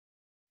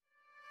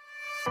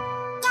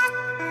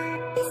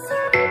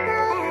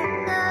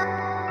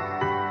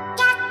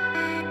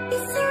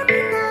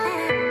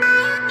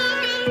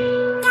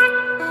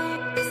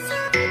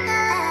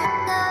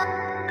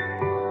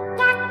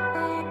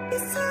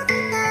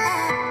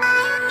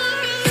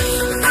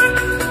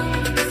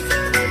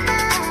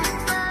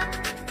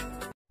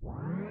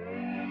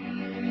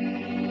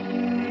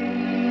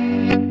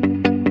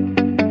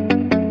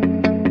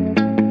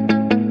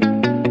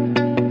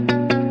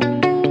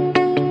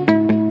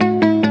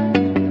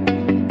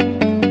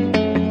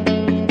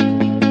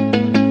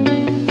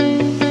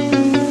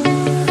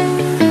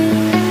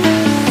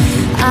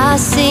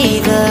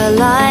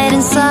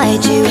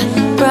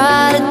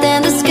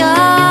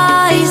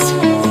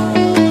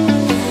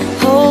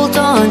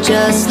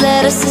just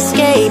let us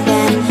escape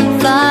and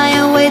fly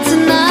away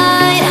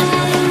tonight.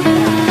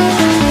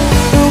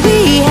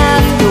 We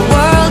have the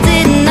world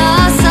in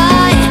our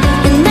sight,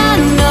 and I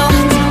know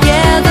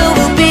together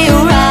we'll be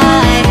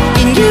alright.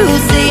 Can you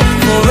see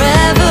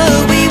forever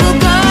we will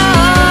go?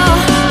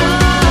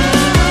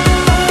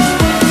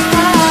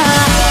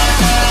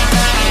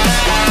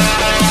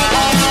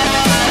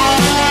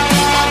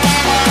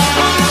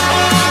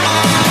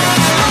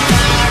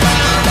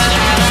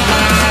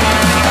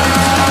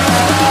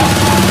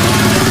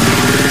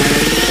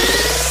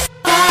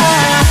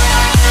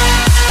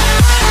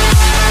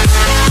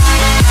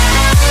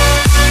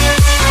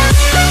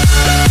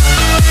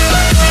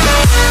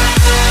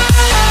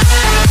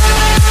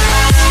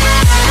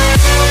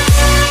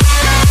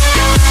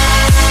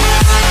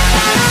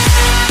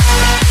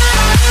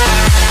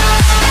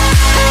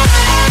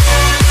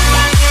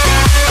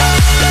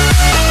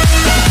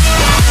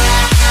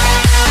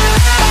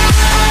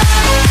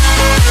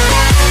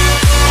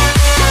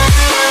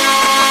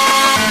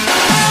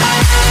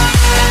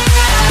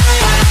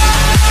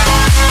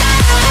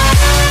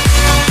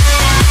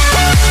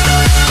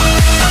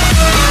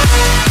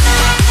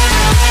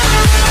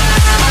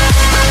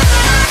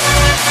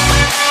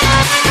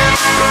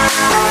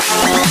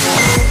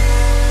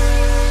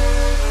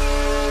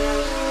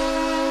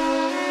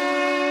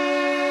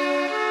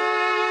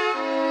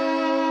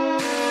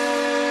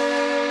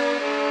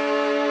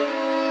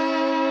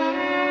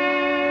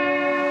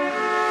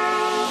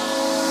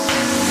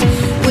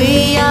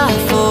 We are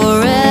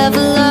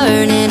forever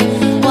learning,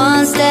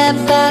 one step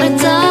at a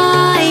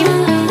time.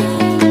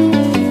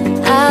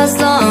 As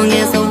long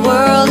as the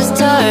world is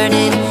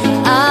turning,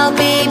 I'll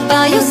be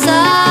by your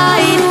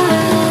side.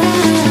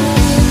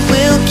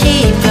 We'll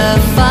keep the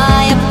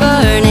fire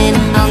burning,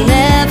 I'll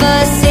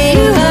never see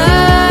you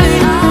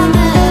hurt.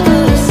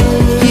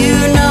 You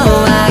know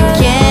I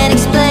can't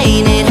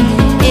explain it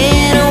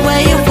in a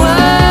way of words.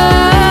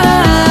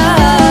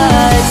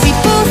 We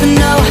both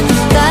know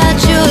that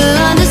you'll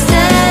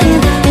understand,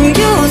 and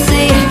you'll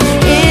see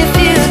if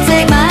you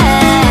take my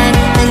hand,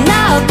 and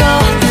I'll go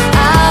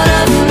out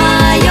of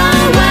my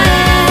own way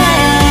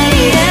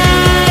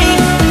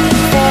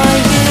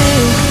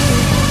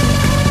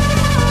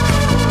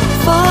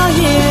for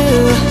you.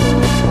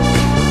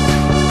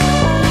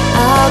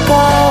 I'll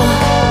go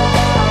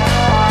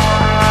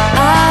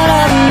out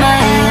of my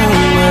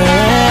own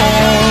way.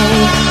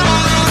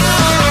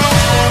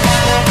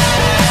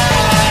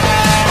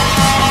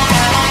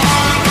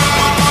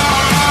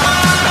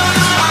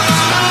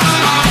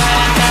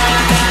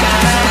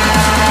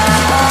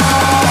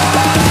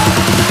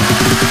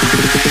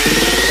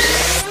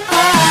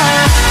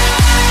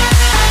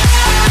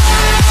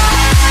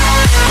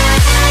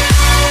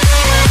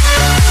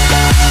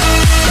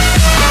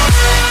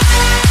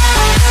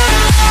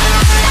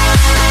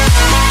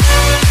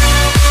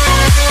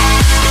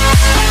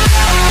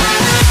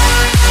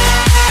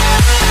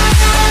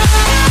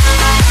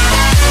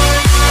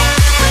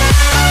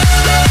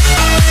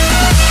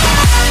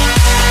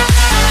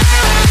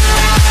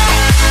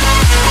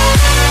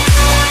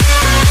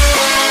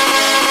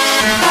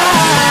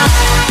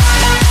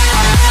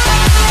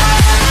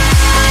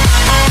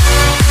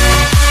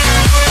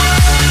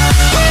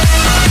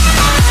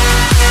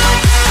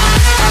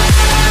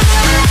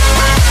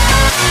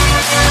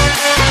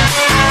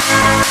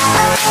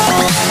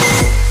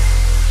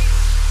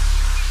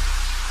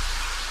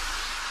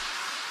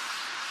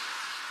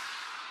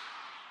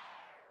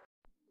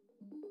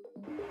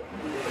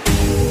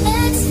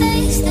 Let's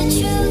face the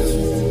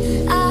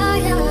truth, I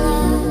am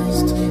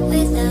lost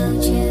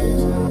without you.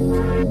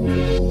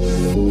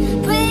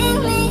 Bring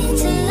me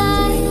to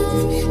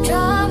life,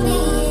 draw me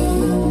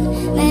in,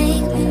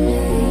 make me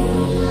new.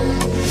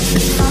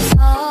 If I'm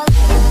falling,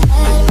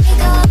 let me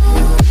go.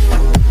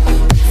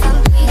 If I'm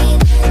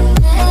breathing,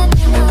 let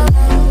me know.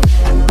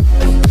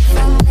 If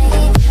I'm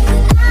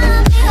waiting,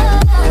 I'll be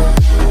alone.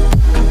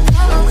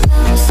 Come on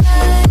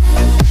closer,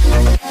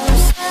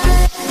 closer.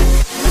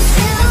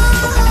 You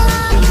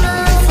are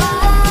my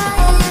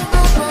fire,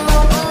 my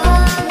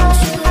one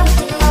true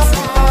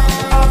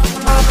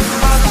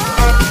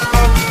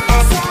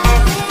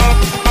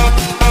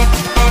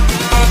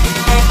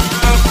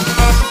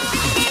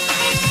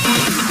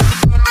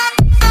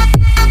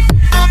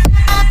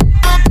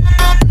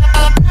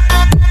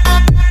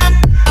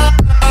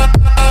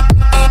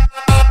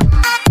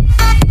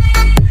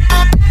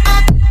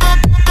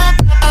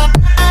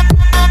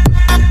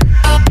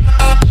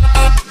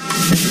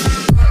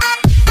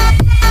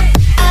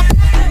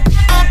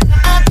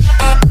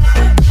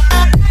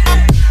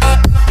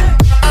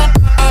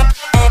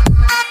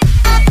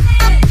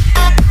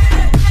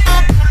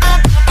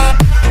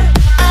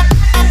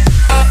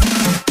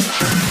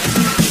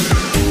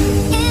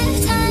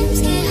If times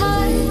get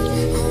hard,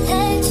 I'll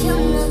let you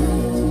know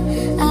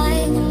I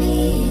am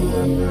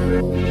here.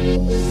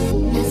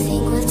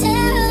 Nothing will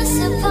tear us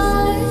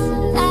apart,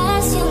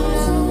 as you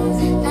know,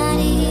 not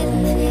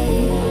even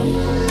fear.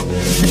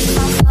 If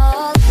I'm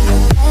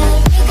falling, let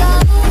me go.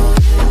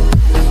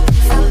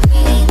 If I'm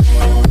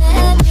breathing,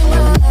 let me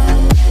know.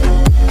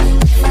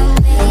 If I'm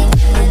waiting,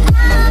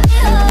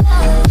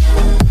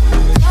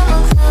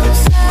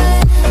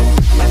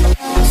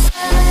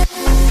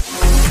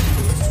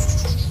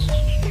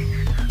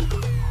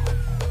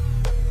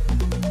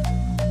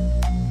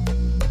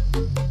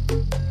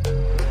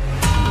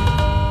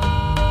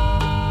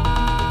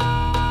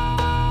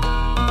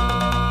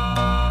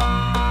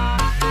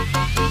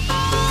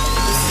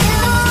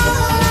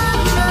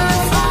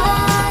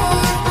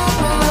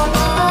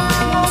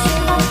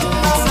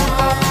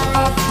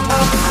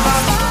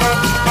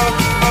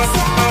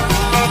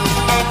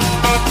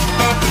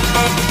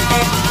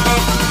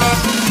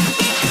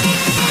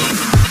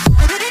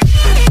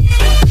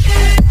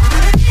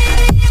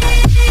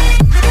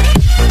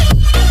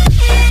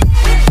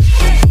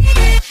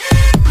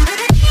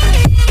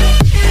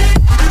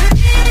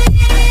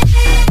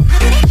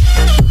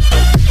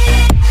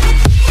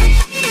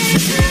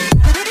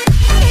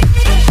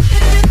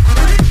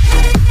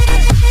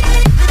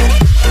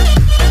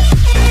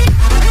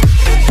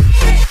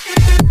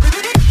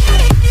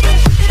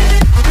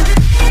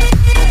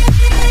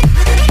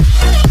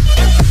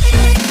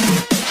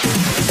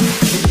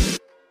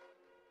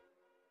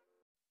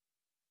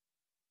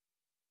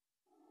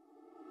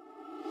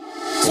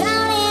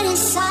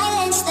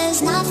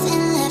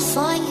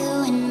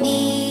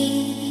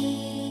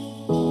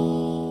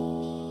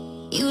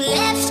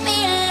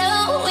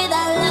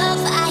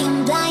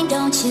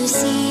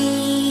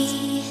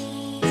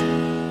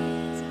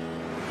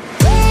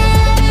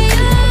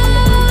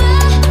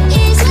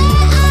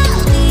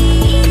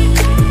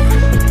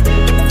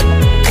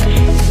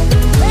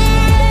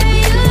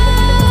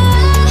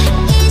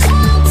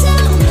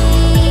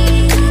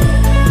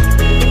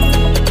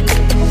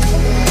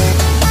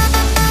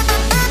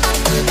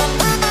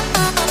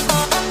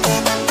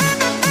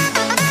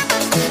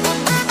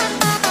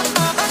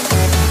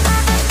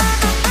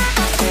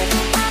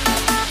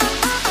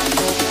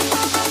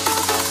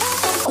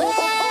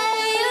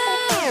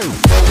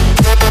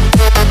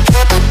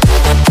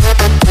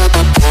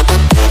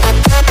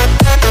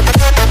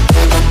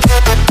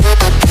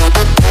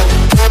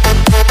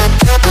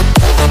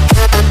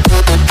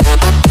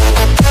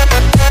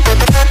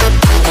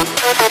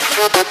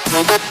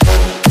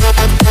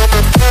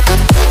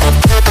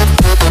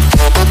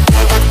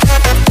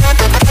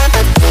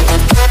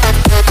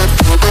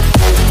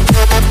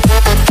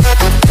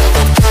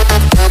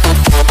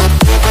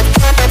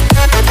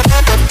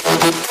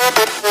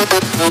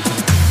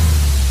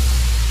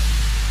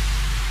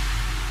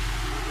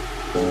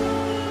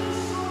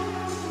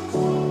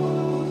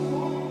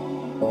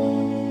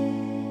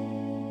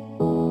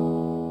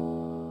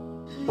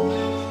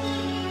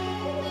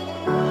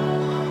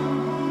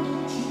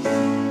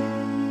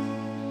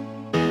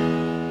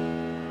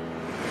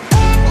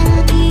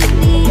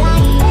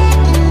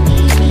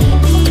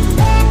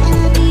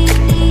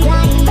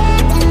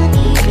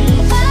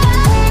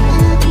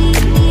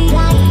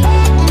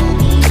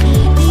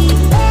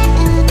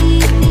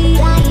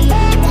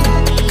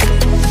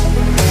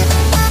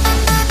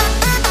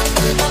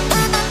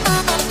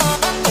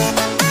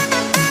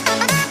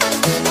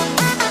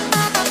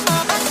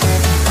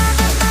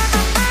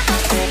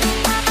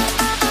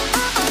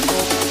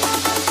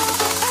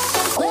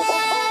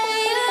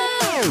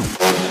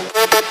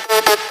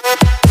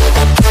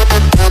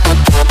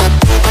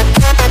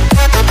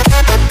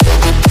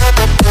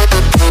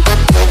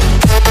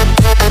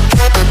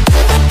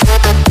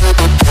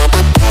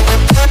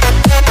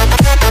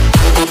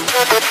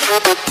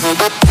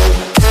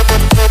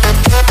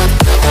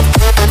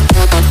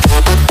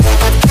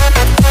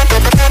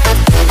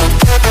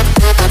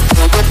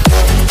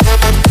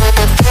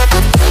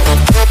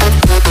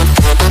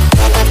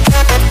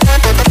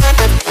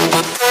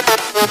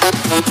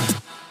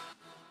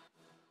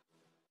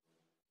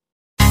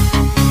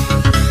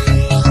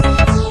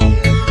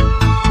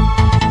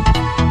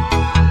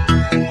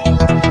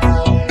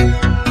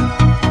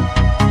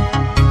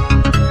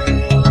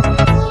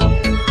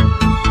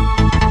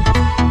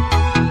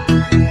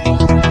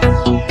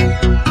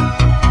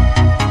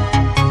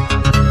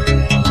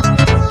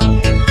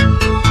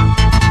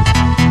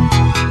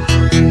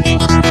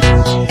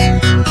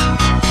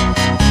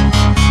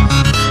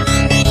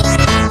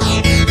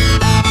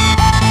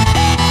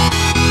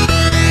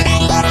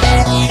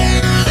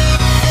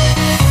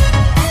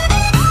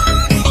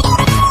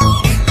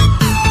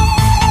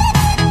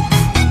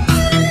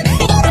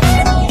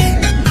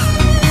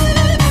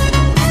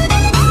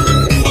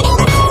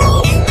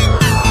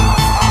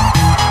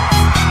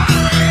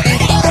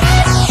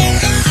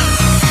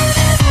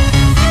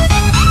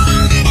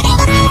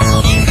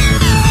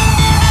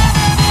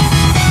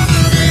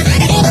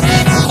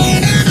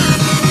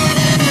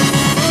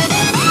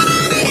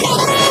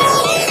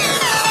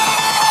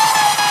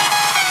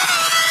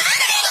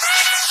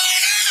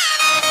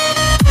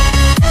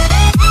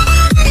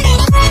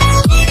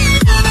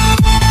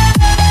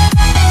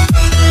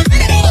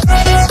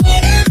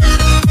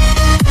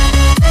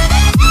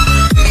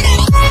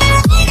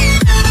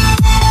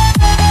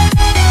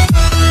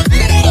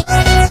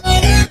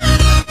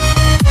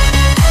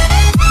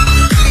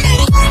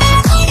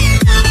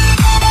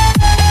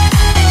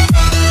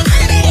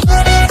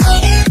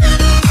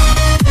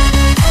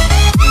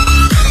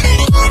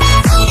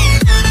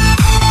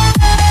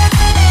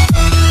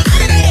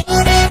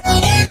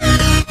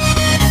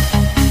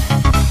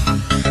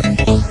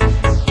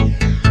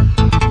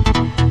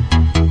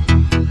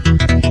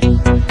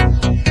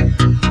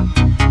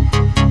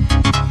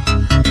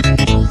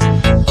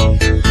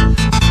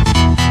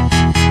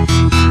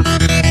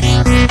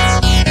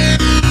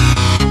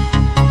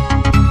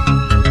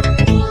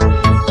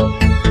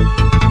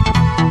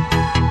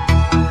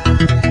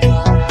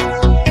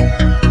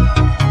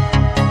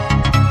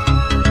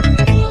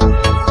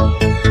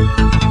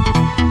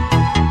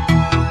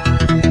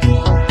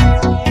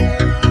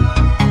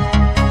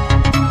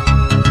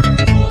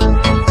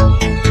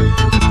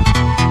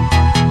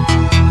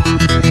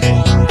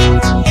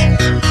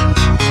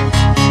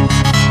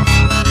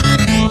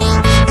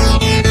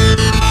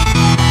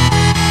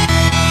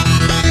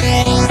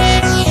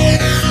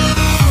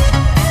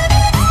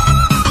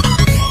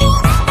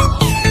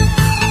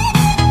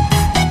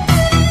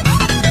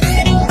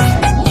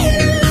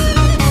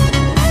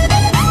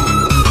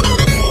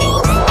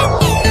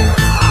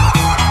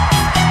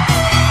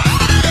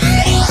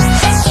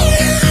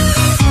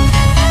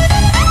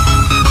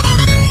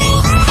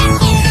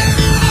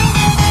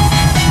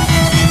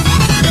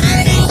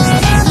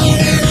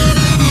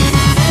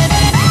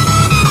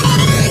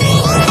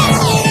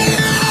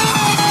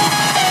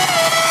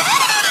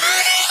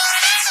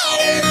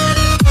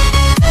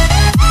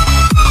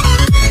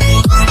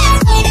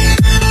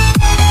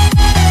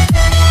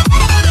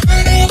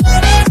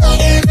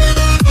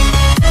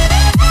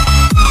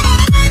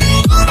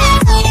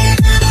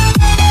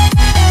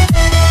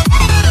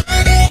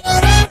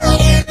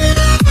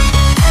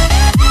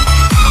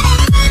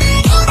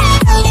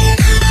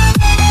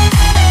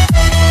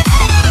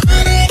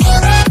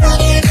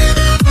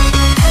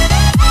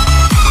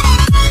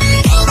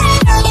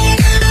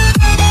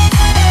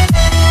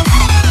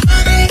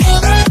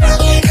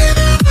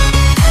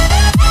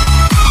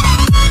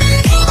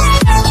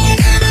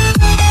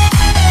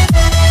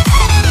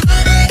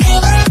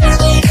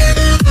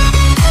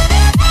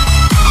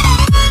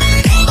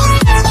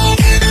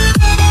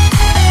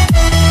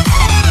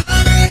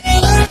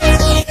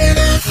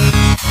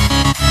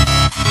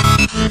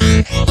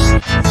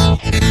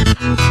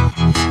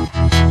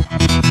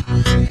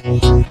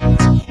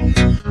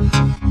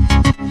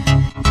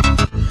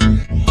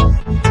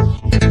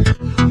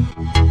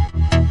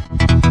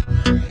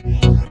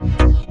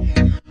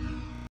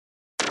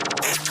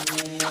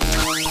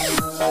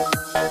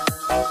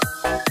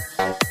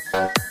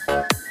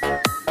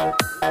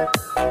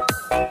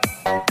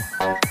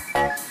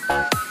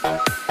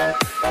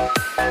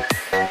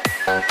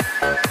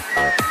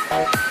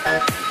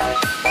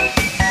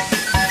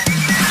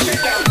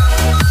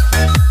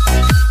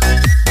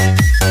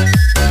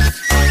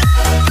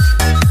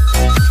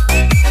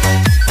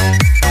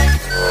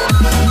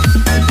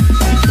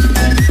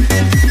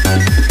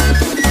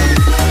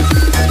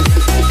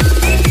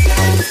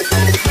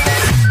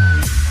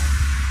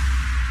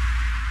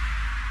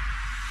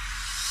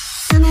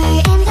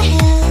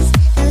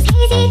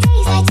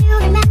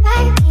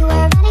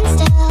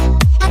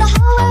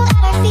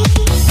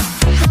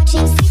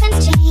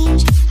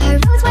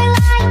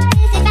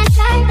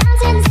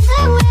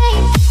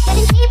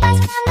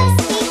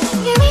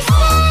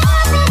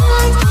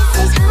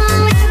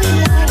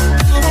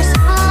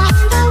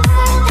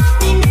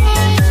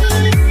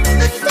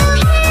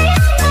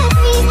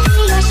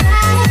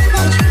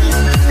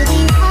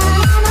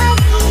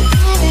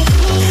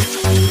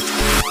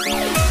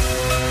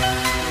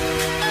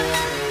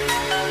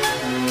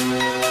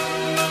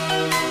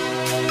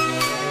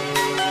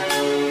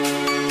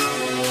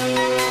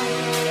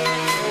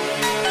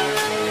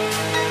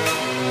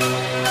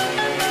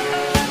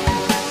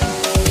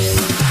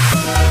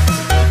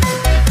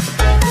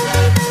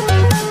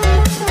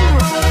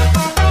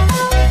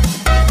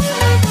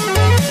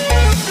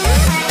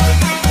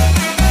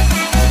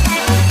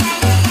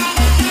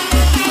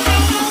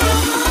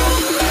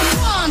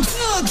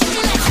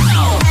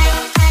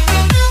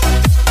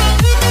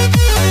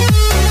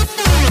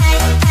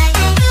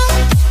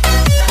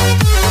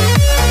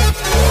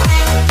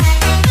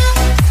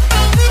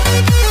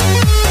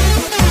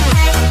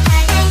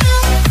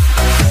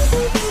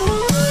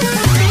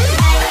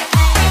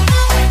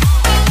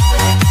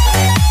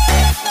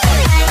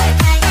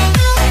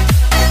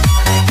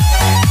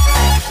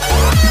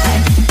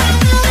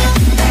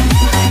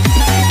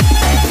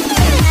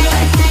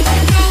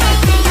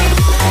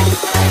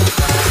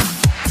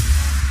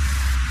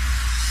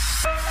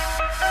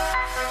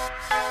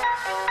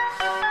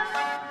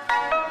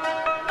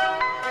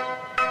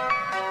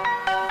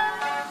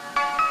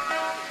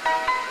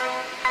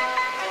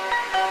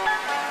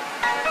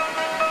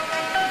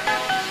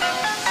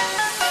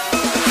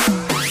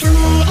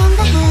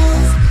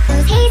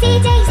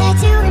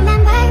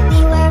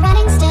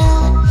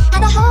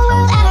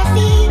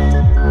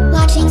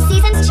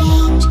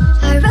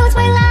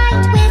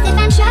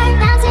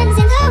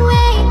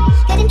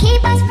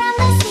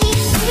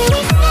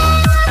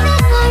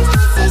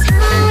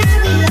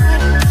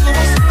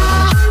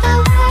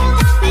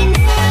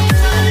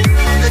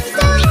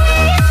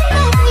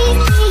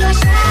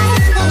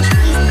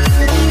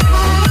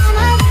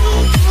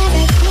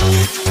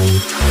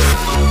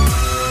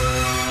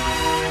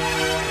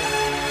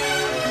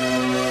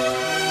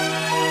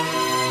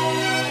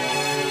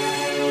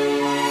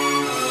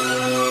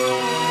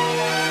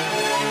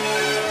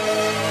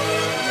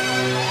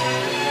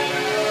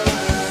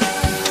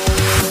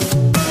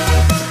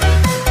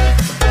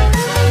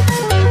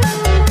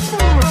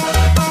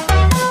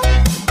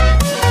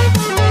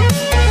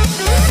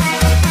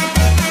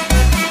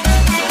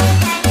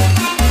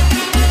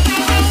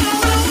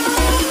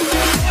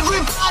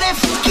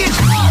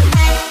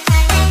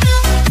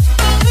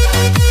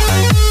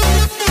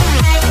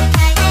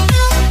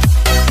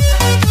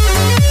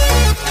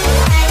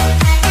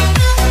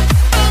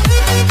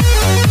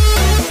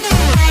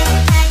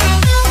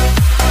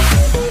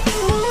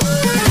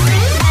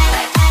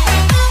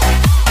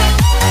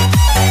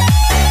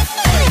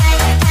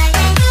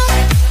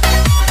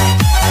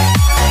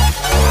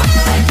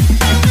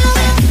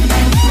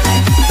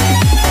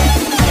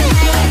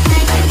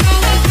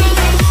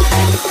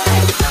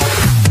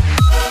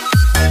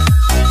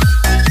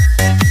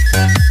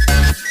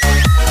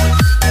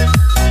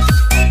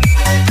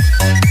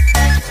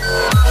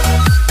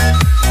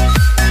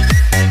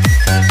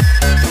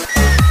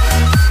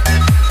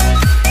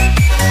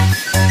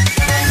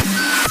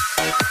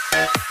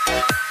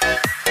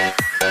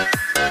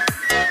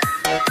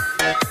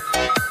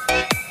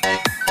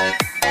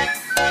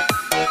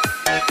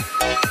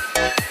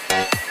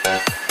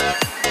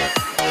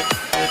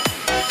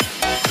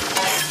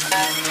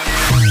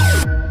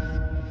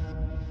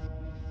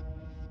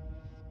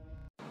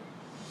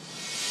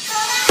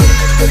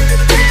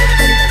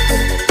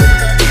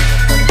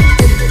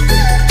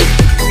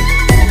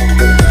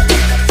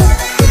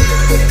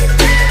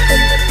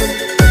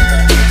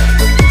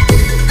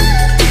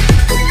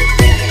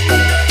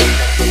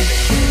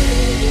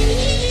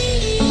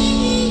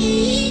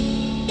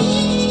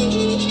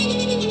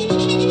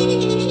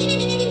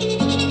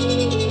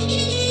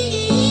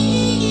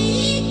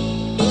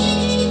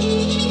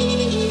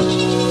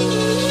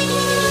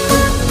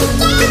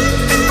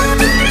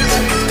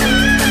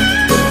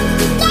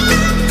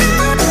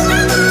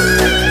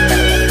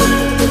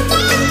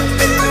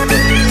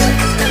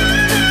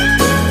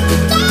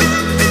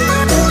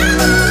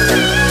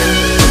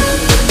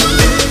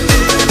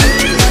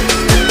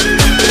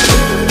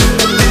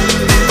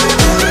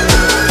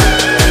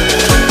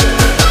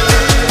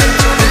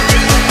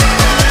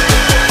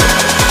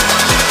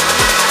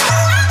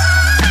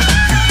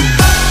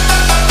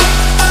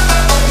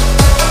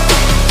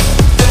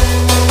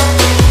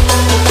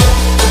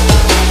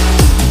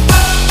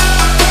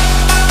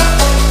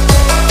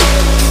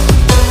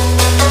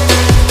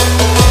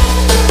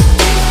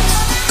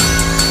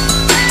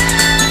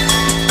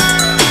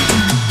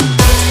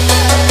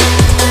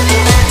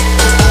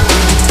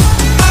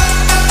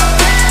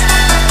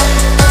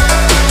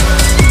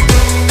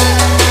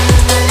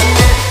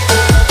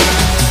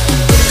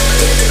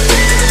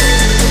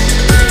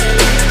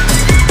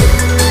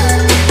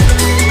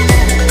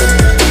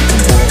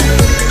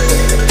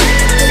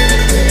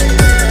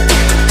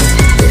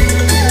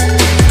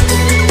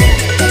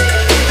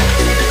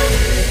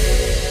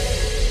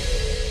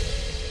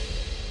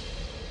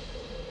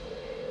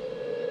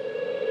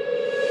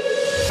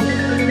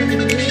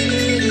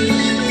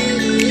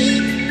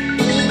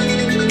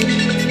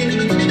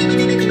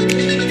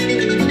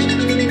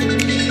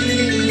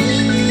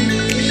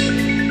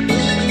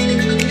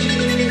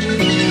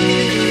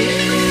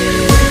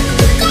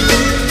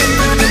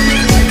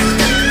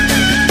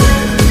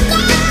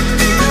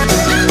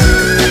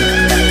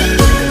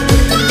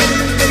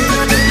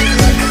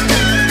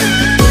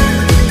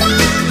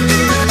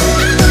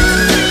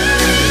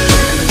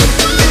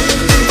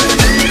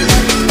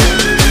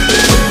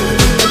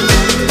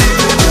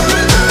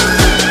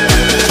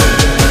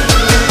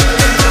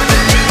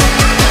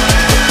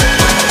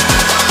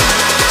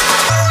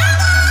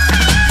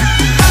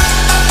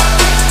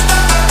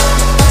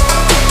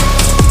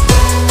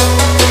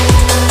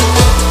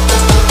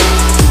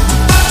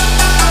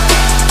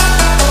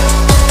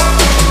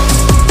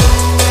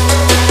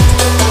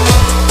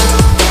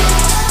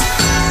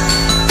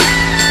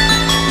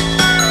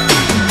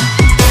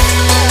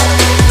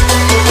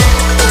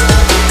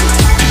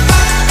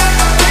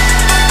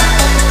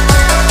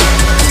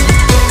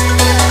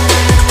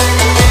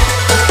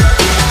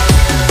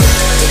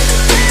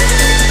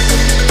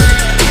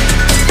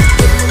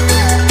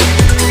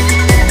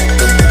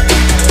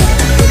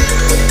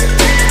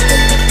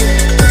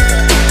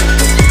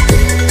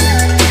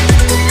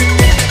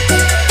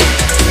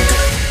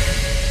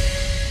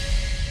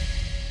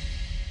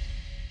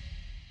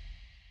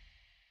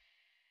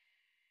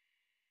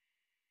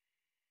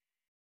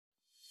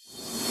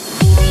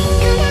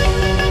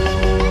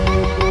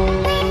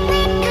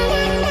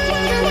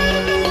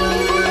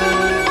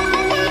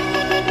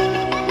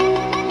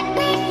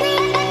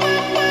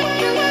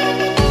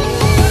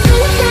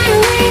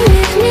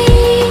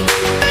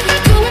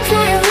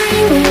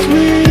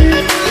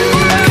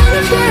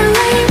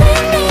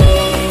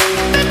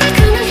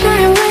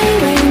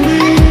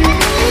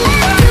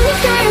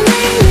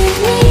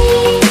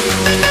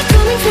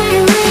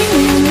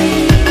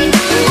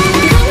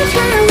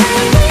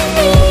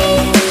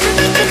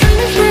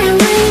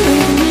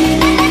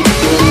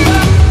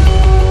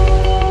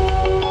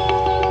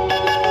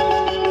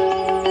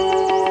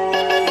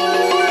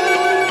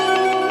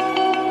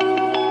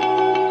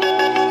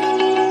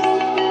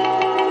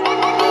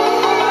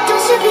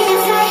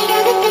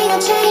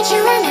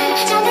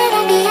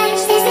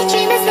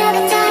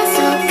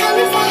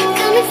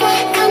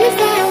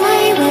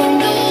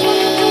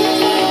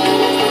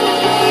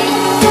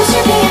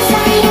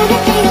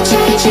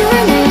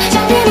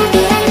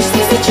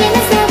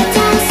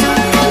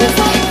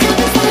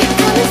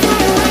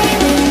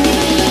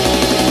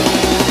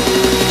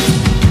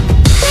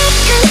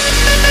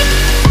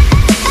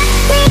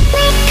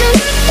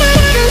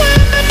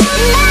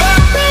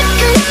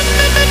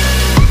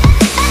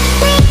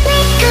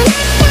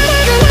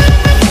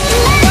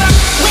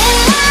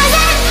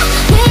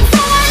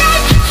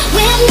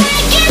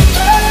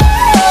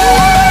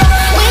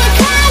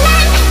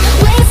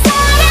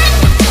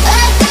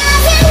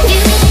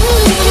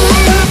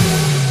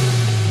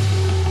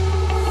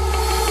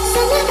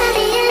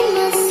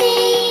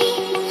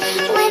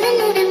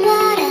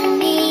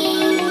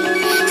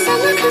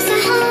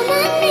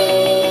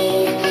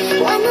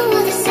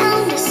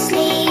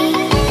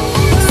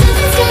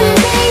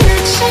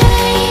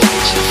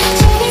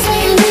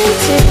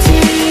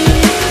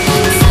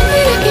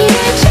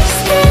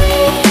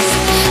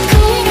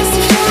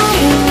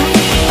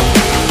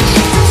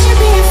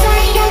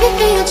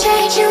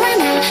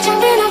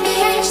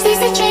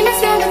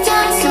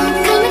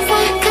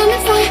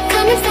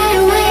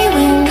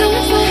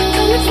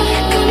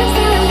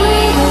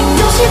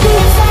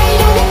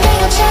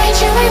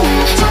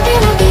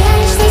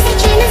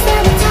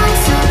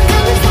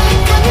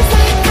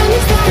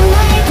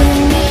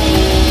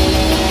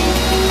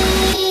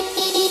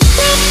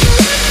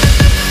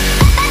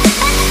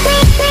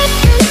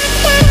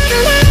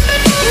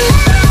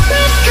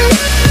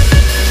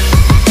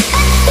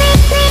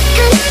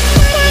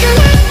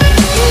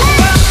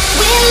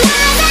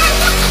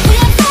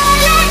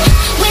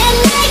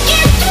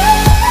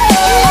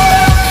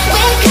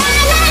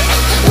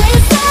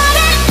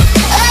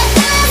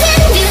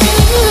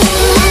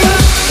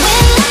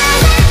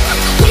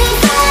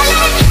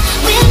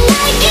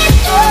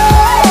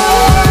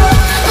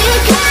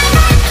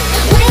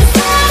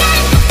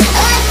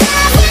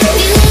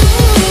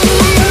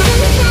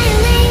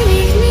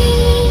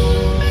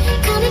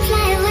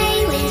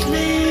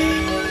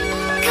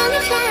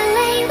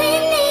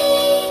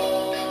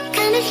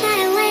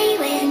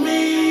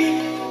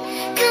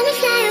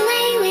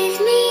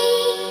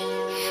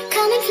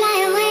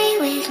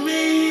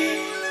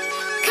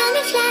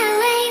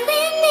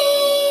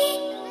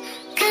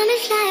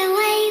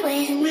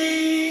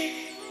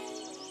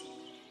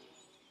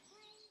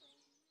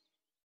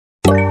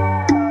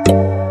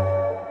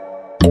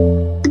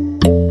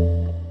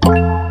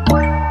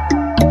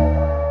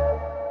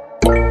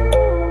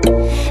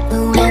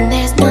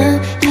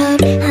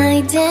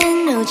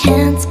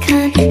 chance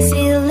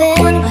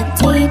concealing what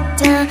deep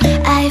down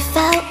I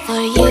felt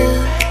for you.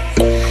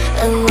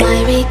 Oh, I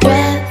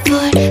regret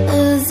for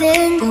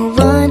losing the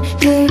one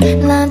who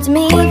loved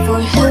me,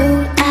 for who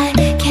I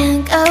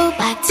can't go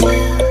back to.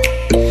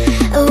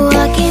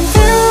 Walking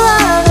through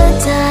all the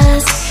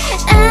dust,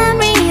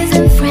 memories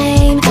and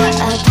frame,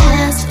 a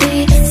past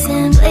we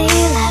simply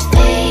let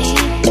fade.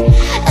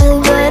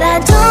 Oh, but I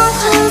don't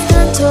close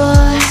the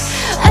door,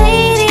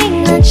 waiting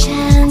a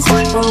chance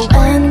for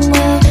when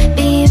we'll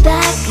be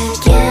back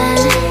again.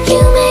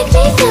 You make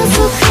me feel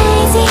so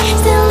crazy,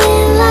 still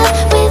in love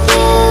with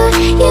you.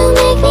 You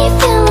make me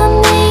feel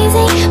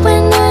amazing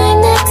when I'm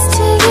next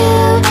to you.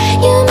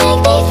 You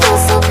make me feel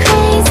so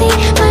crazy,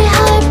 my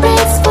heart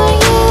breaks for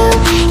you.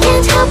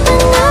 Can't help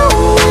but know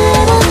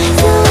that I'm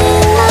still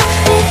in love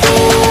with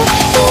you.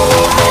 You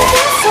make me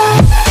feel so.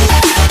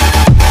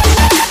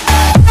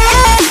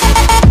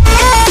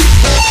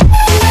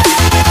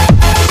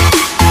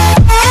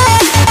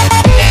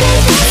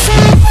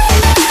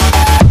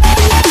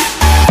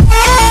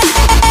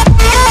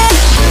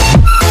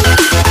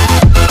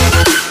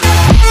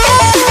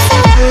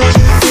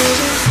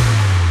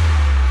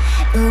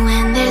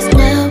 When there's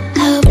no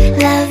hope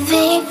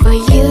loving for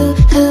you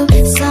who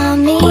saw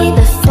me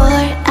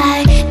before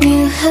I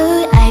knew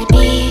who I'd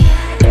be.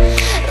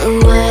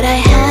 What I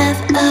have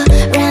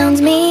around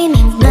me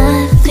means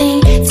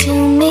nothing to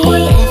me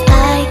if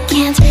I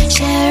can't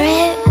share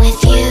it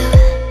with you.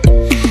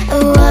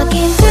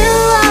 Walking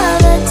through all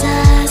the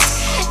dust,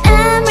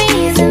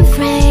 memories and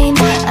frame,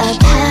 a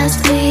past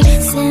we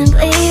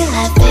simply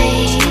let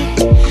fade.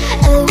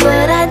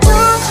 But I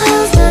don't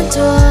close the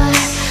door,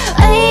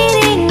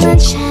 waiting a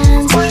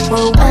chance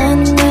for when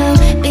we'll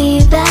be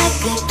back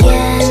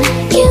again.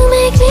 You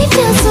make me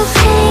feel so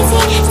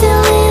crazy,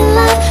 still in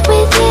love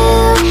with you.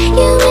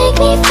 You make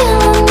me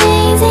feel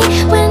amazing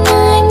when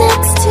I'm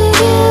next to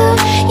you.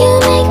 You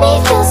make me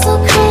feel so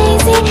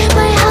crazy,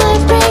 my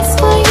heart breaks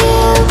for you.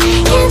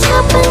 Can't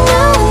help but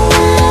know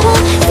that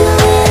I'm still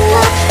in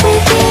love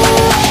with you.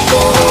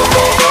 You make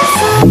me feel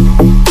so.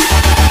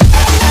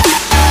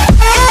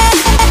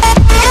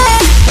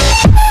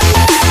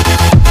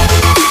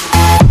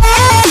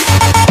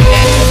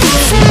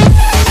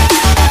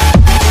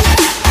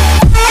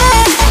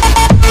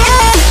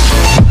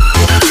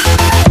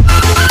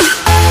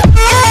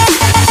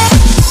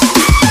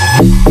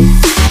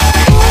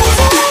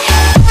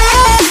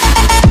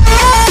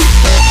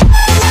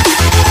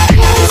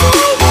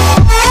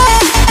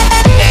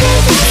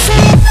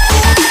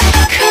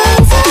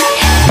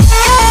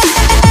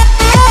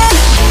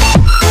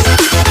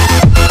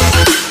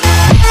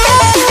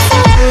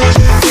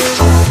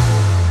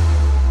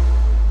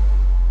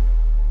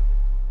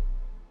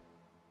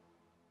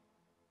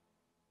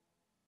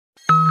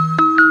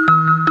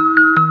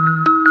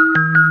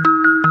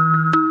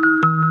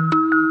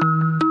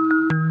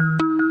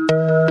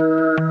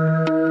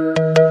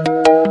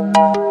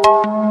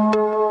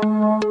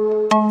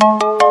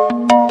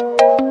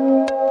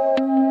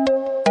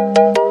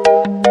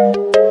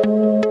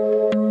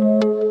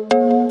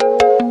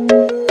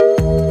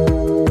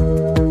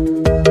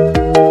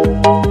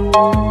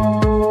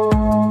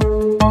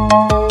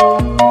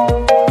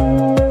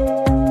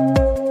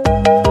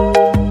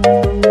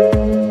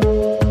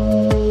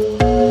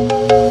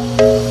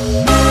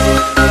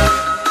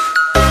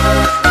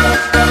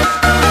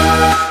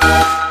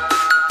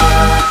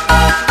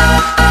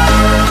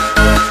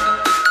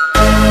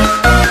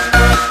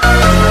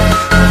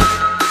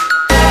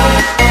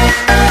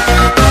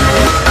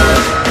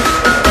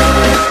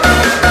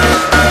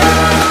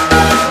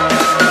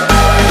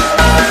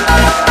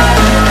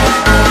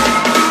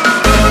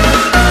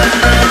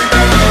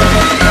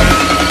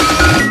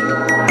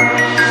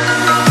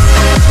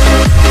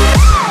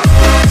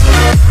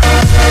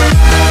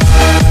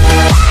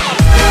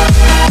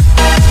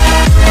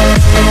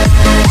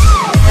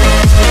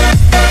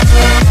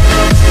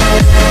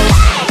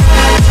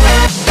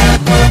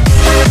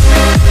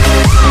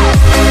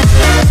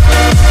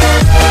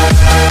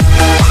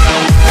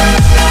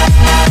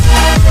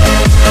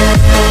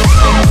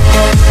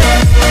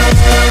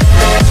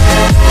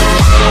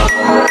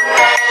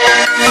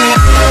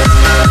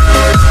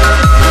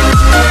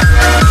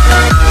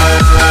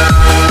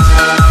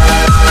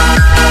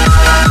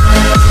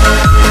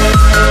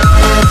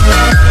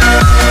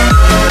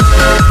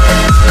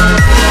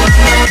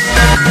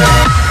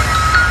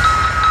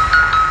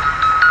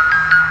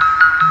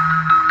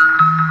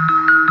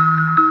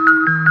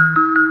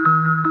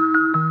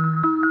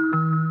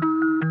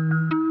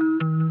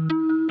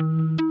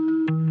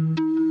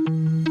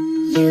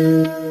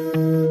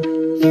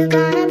 You're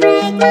gonna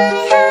break my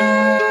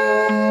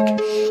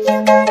heart.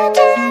 You're gonna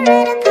tear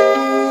it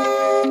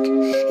apart.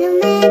 No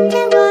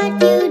matter what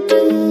you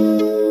do,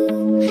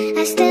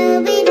 I'll still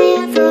be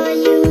there for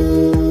you.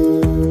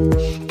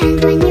 And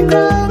when you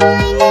call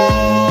my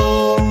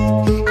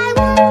name, I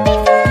won't be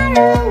far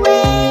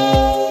away.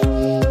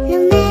 No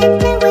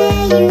matter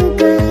where you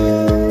go,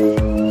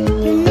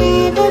 you'll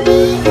never be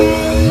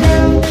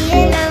alone. Be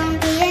alone,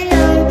 be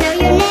alone. No,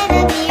 you'll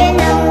never be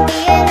alone. Be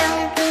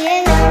alone, be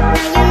alone. No,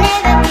 you'll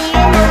never be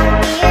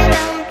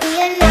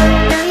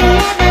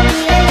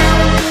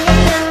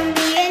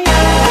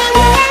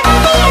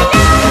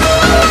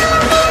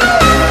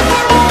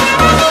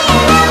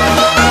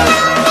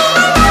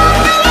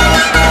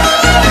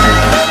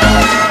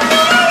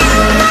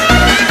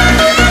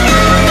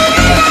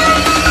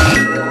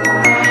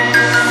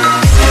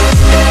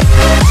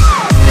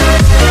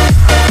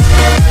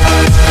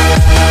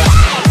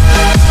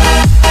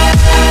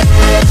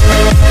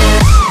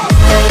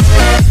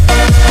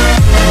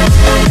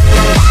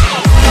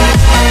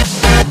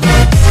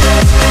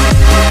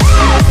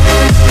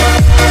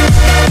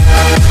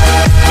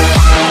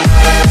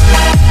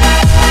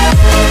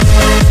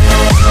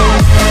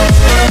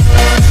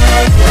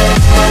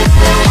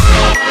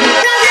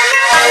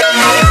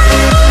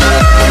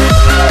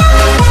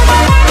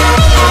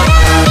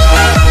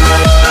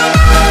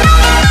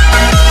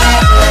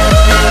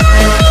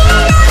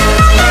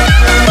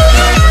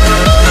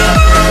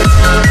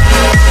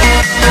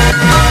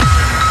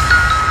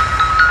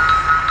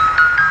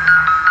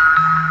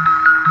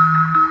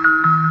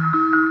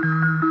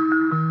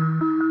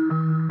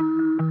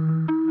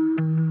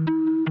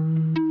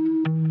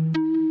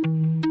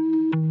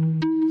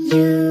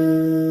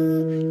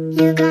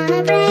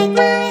gonna break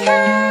my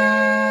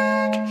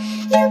heart.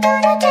 You're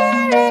gonna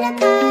tear it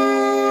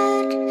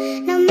apart.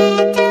 No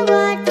matter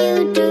what you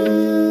do,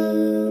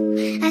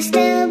 I'll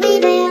still be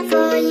there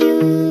for you.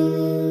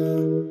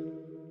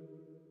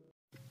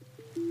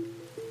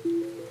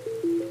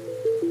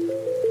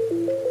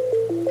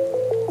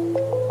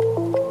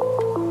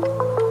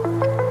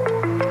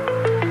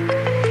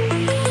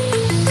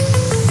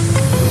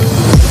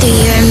 Do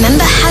you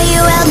remember how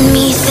you held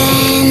me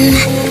then?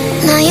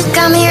 Now you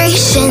got me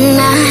reaching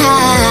out.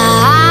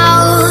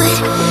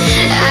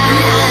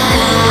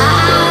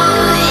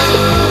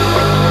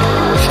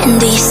 And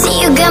do you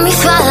see you got me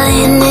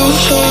falling in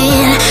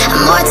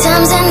more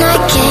times than I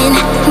can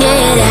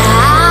get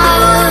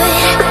out.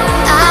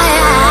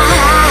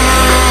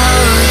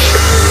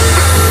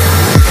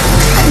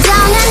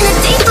 Down in the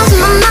deep of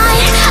my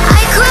mind,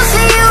 I cry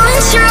for you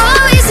and you're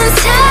always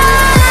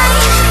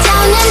inside.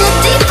 Down in the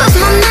deep of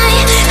my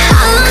mind,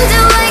 how long do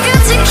I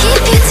got to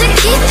keep you, to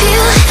keep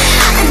you?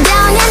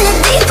 Down in the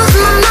deep of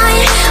my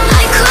mind,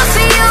 I cry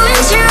for you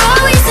and you're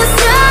always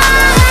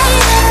inside.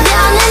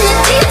 Down in the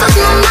deep of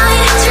my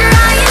mind,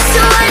 trying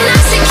so hard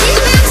not to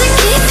keep you, to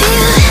keep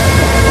you.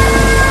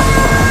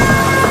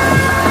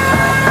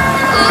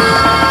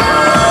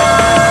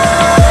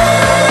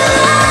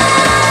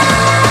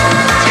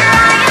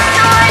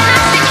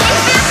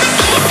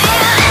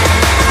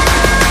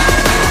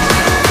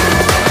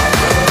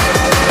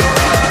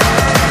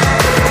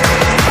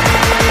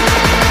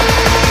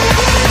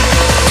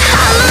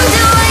 How long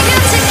do I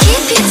got to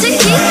keep you, to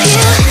keep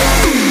you?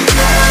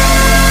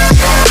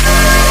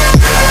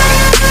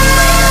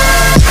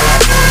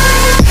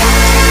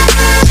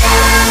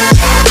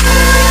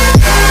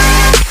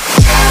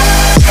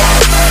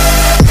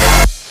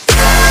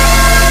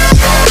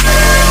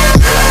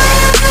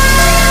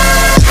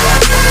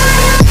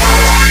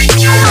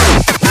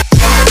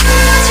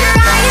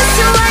 Trying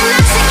so hard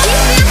not to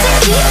keep you, to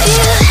keep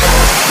you.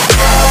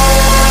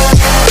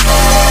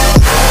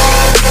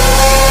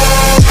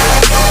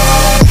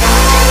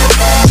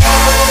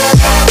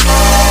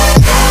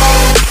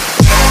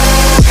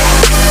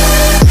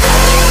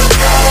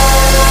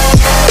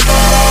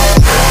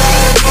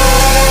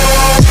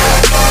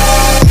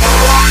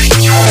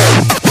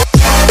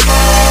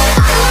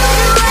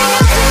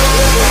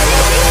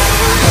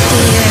 Do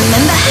you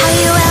remember how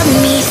you held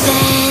me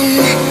then?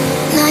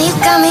 Now you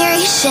got me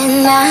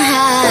reaching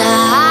out.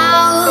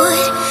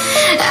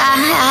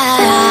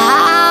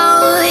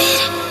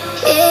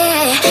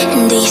 Yeah.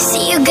 And do you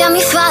see you got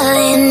me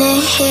falling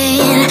in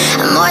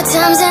more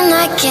times than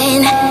I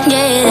can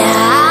get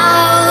out.